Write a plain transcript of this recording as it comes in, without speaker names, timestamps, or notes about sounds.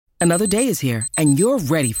Another day is here, and you're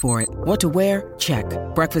ready for it. What to wear? Check.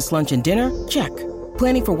 Breakfast, lunch, and dinner? Check.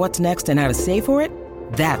 Planning for what's next and how to save for it?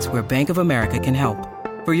 That's where Bank of America can help.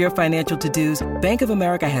 For your financial to-dos, Bank of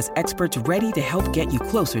America has experts ready to help get you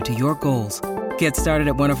closer to your goals. Get started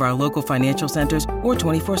at one of our local financial centers or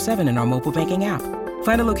 24/7 in our mobile banking app.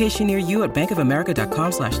 Find a location near you at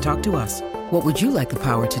bankofamerica.com/talktous. What would you like the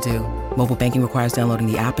power to do? Mobile banking requires downloading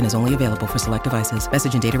the app and is only available for select devices.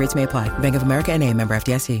 Message and data rates may apply. Bank of America N.A., member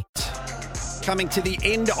FDIC. Coming to the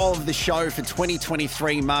end of the show for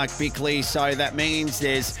 2023, Mark Bickley. So that means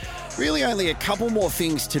there's really only a couple more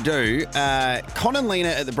things to do. Con and Lena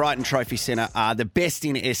at the Brighton Trophy Centre are the best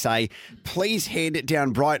in SA. Please head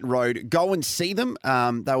down Brighton Road. Go and see them.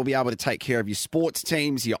 They will be able to take care of your sports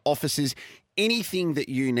teams, your offices, anything that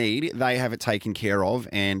you need, they have it taken care of.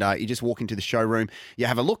 And you just walk into the showroom, you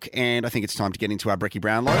have a look, and I think it's time to get into our BREAKY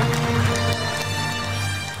BROWNLOW.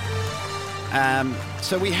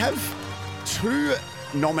 So we have 2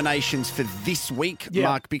 nominations for this week,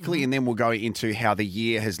 Mark Bickley, and then we'll go into how the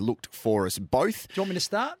year has looked for us both. Do you want me to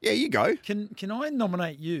start? Yeah, you go. Can I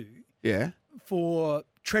nominate you for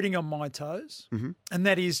treading on my toes? Mm-hmm. And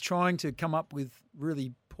that is trying to come up with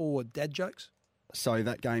really poor dad jokes. So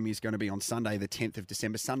that game is going to be on Sunday, the 10th of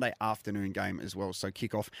December, Sunday afternoon game as well. So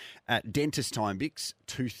kick off at dentist time, Bicks,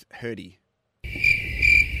 tooth hurdy.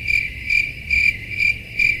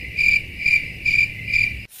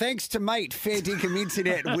 Thanks to mate, fair dinkum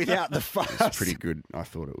internet without the fuss. It's pretty good. I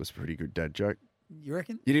thought it was a pretty good dad joke. You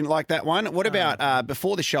reckon? You didn't like that one? What about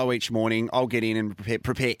before the show each morning, I'll get in and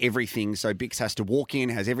prepare everything. So Bix has to walk in,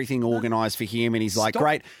 has everything organised for him, and he's like,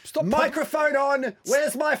 great, microphone on,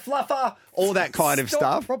 where's my fluffer? All that kind of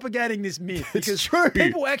stuff. Stop propagating this myth. It's because true.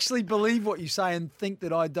 People actually believe what you say and think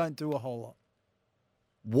that I don't do a whole lot.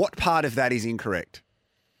 What part of that is incorrect?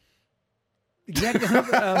 Exactly.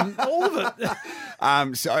 All of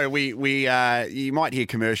it. So we you might hear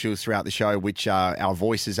commercials throughout the show, which our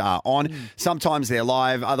voices are on. Sometimes they're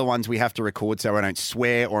live. Other ones we have to record so I don't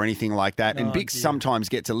swear or anything like that. And Bix sometimes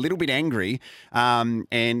gets a little bit angry. And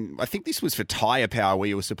I think this was for Tyre Power where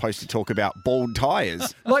you were supposed to talk about bald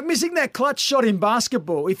tyres. Like missing that clutch shot in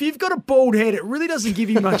basketball. If you've got a bald head, it really doesn't give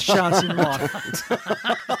you much chance in life.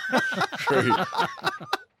 True.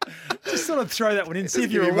 Just sort of throw that one in, see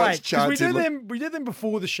if you're awake. Because we do them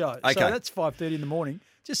before the show. Okay. So that's 5:30 in the morning.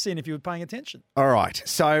 Just seeing if you were paying attention. All right.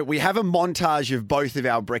 So we have a montage of both of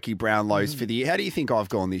our BREAKY Brownlows for the year. How do you think I've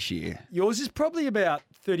gone this year? Yours is probably about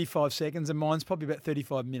 35 seconds and mine's probably about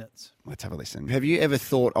 35 minutes. Let's have a listen. Have you ever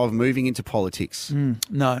thought of moving into politics?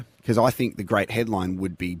 No. Because I think the great headline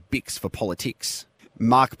would be Bix for politics.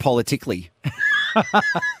 Mark politically. Is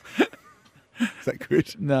that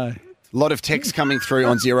good? No. A lot of text coming through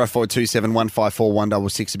on 0427 154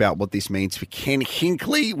 166 about what this means for Ken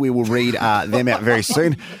Hinkley. We will read them out very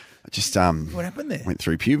soon. I just what happened there? Went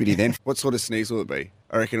through puberty then. What sort of sneeze will it be?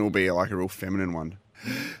 I reckon it will be like a real feminine one.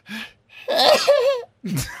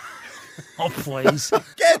 Oh, please.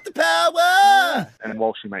 Get the power! And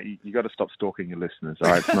Walshy, mate, you got to stop stalking your listeners, all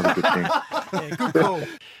right? It's not a good thing. Yeah, good call.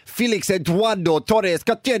 Felix Eduardo Torres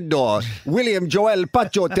Catendo, William Joel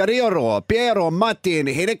Pacho Terriero, Piero Martin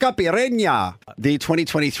Hirecapireña. The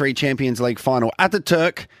 2023 Champions League final at the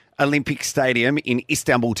Turk Olympic Stadium in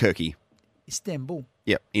Istanbul, Turkey. Istanbul?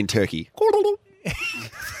 Yep, in Turkey.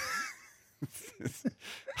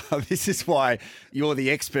 This is why you're the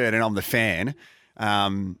expert and I'm the fan.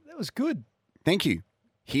 That was good. Thank you.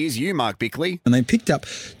 Here's you, Mark Bickley. And they picked up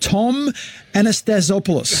Tom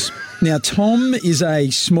Anastasopoulos. Now, Tom is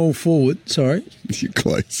a small forward. Sorry. You're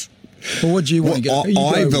close. Well, what do you want to go?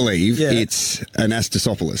 I believe it's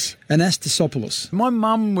Anastasopoulos. Anastasopoulos. My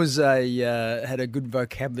mum was had a good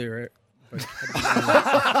vocabulary.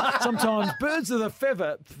 Sometimes birds of a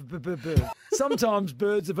feather. Sometimes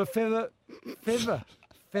birds of a feather.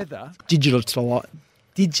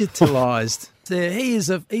 Digitalised. He's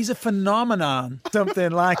a phenomenon.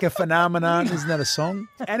 Something like a phenomenon. Isn't that a song?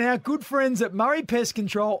 And our good friends at Murray Pest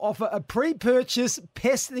Control offer a pre-purchase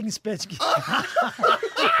pest inspection.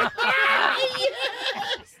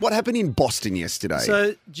 What happened in Boston yesterday?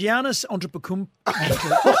 So Giannis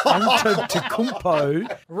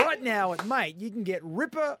Antetokounmpo, right now at Mate, you can get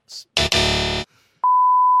Ripper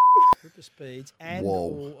Speeds and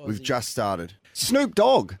we've just started. Snoop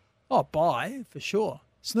Dogg. Oh, bye, for sure.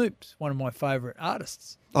 Snoop's one of my favourite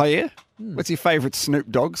artists. Oh, yeah? What's your favourite Snoop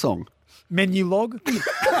Dogg song? Menu Log.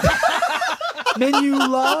 Menu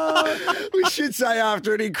Log. We should say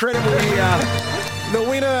after an incredible year, the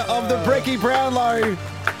winner of the BREAKY Brownlow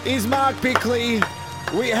is Mark Bickley.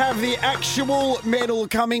 We have the actual medal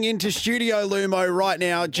coming into Studio Lumo right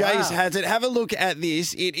now. Jace has it. Have a look at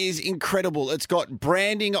this. It is incredible. It's got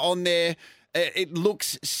branding on there. It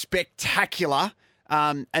looks spectacular.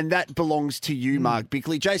 And that belongs to you, Mark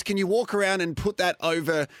Bickley. Jace, can you walk around and put that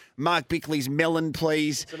over Mark Bickley's melon,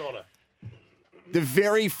 please? It's an honour. The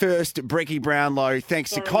very first Breaky Brownlow, thanks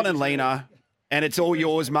to Con and Lena. And it's all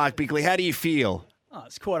yours, Mark Bickley. How do you feel? Oh,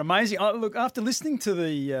 it's quite amazing. Look, after listening to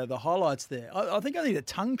the highlights there, I think I need a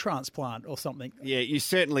tongue transplant or something. Yeah, you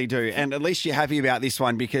certainly do. And at least you're happy about this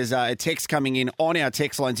one because a text coming in on our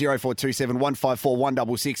text line 0427 154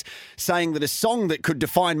 166 saying that a song that could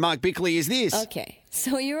define Mark Bickley is this. Okay,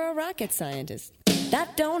 so you're a rocket scientist.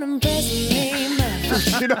 That don't impress me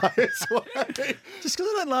much. You know, it's what I mean. Just because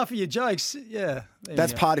I don't laugh at your jokes, yeah.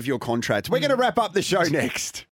 That's part of your contract. We're going to wrap up the show next.